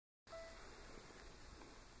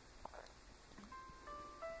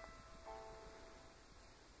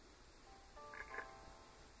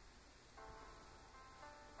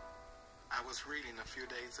was reading a few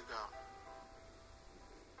days ago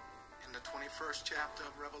in the 21st chapter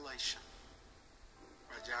of Revelation,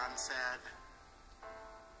 where John said,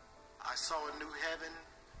 I saw a new heaven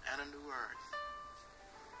and a new earth,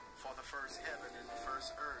 for the first heaven and the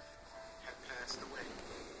first earth had passed away,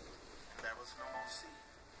 and there was no more sea.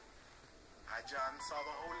 I, John, saw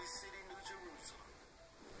the holy city, New Jerusalem,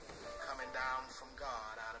 coming down from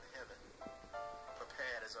God out of heaven,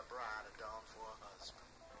 prepared as a bride adorned for a husband.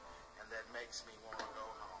 And that makes me want to go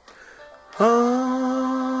home.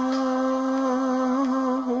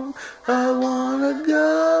 Home, I want to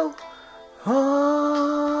go home.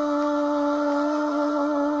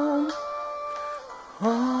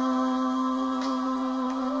 Home,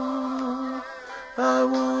 I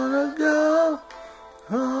want to go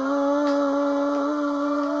home.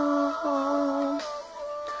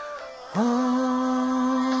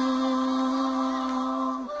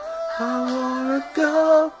 Home, I want to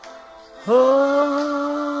go home.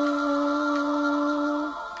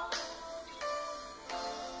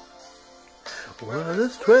 Well,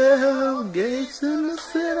 there's 12 gates in the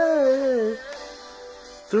city,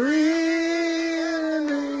 3 in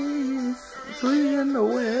the east, 3 in the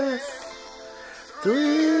west, 3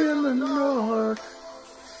 in the north,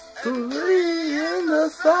 3 in the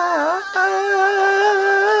south.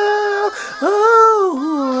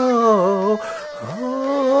 Oh,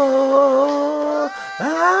 I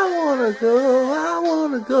wanna go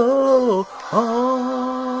home.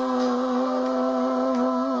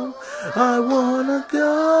 I wanna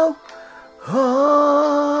go home.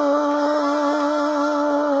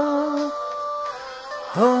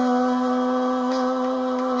 Home.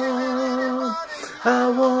 I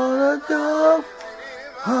wanna go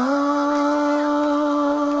home.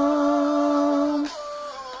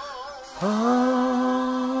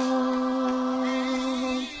 Home.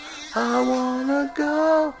 I wanna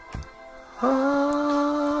go